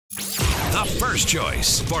the first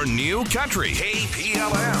choice for New Country.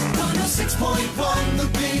 KPLM. 106.1, the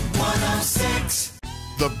Big 106.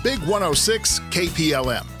 The Big 106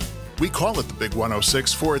 KPLM. We call it the Big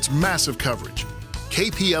 106 for its massive coverage.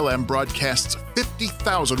 KPLM broadcasts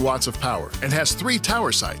 50,000 watts of power and has 3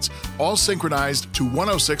 tower sites, all synchronized to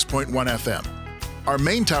 106.1 FM. Our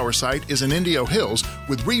main tower site is in Indio Hills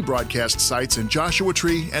with rebroadcast sites in Joshua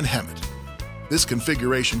Tree and Hemet. This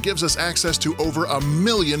configuration gives us access to over 1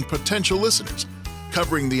 million potential listeners,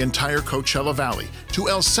 covering the entire Coachella Valley to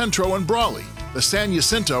El Centro and Brawley, the San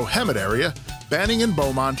Jacinto Hemet area, Banning and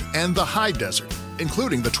Beaumont, and the High Desert,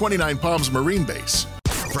 including the 29 Palms Marine Base.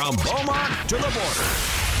 From Beaumont to the border,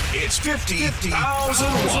 it's 50,000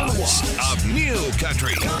 watts of New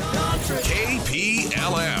Country.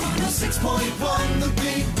 KPLM. 106.1, the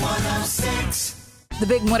Big 106. The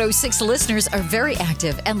Big 106 listeners are very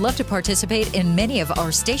active and love to participate in many of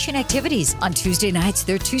our station activities. On Tuesday nights,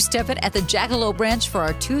 they're two-stepping at the Jackalope Ranch for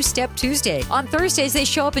our Two-Step Tuesday. On Thursdays, they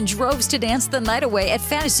show up in droves to dance the night away at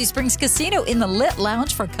Fantasy Springs Casino in the Lit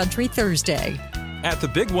Lounge for Country Thursday. At the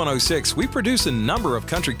Big 106, we produce a number of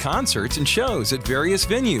country concerts and shows at various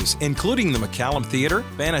venues, including the McCallum Theater,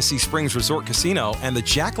 Fantasy Springs Resort Casino, and the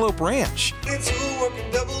Jackalope Ranch. It's working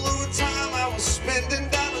double overtime. I was spending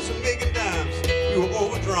dollars and making dimes. You were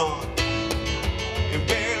overdrawn and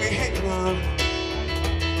barely hanging on.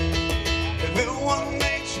 And then one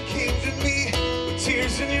night you came to me with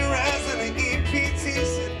tears in your eyes and an EPT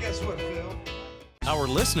said, guess what, Phil? Our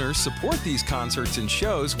listeners support these concerts and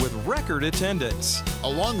shows with record attendance.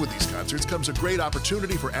 Along with these concerts comes a great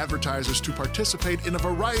opportunity for advertisers to participate in a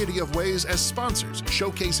variety of ways as sponsors,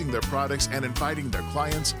 showcasing their products and inviting their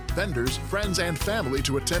clients, vendors, friends, and family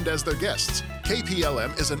to attend as their guests.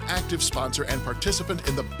 KPLM is an active sponsor and participant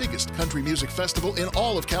in the biggest country music festival in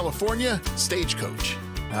all of California, Stagecoach.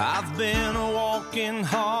 I've been a walking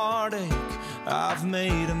heartache. I've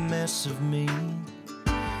made a mess of me.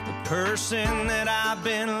 The person that I've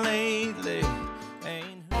been lately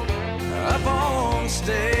ain't up on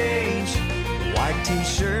stage. White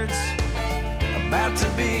t-shirts about to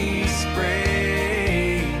be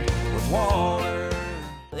sprayed with water.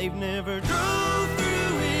 They've never drove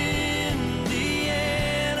through Indiana.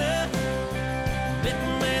 Met the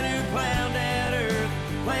man who plowed that earth,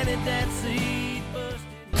 planted that seed, busted.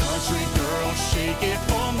 Country girl, shake it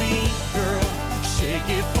for me, girl. Shake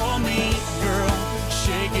it for me, girl.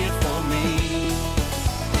 Shake it for me.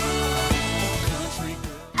 Country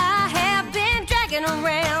girl. I have been dragging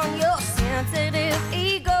around your sensitive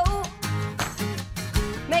ego,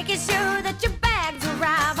 making sure that your bags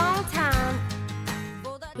arrive on time.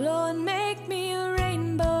 Lord, make me a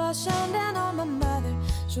rainbow. I'll shine down on my mother.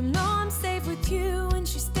 She'll know I'm safe with you when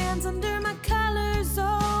she stands under my colors.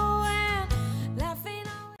 Oh, and laughing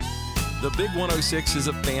always. The Big 106 is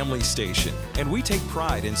a family station, and we take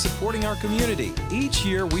pride in supporting our community. Each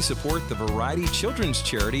year, we support the Variety Children's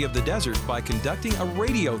Charity of the Desert by conducting a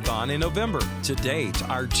radiothon in November. To date,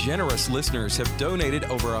 our generous listeners have donated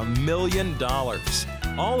over $1 million.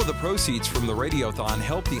 All of the proceeds from the radiothon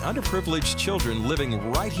help the underprivileged children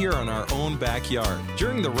living right here in our own backyard.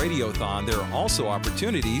 During the radiothon, there are also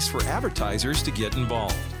opportunities for advertisers to get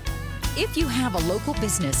involved. If you have a local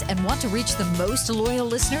business and want to reach the most loyal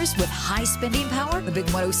listeners with high spending power, the Big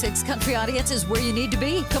 106 Country audience is where you need to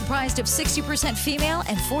be. Comprised of 60% female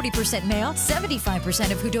and 40% male,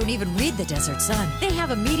 75% of who don't even read the Desert Sun. They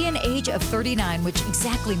have a median age of 39, which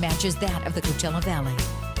exactly matches that of the Coachella Valley.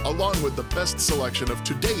 Along with the best selection of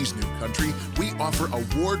today's new country, we offer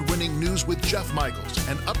award-winning news with Jeff Michaels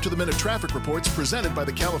and up-to-the-minute traffic reports presented by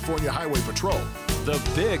the California Highway Patrol. The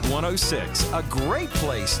Big 106, a great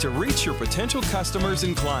place to reach your potential customers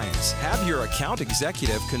and clients. Have your account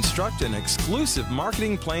executive construct an exclusive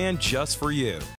marketing plan just for you.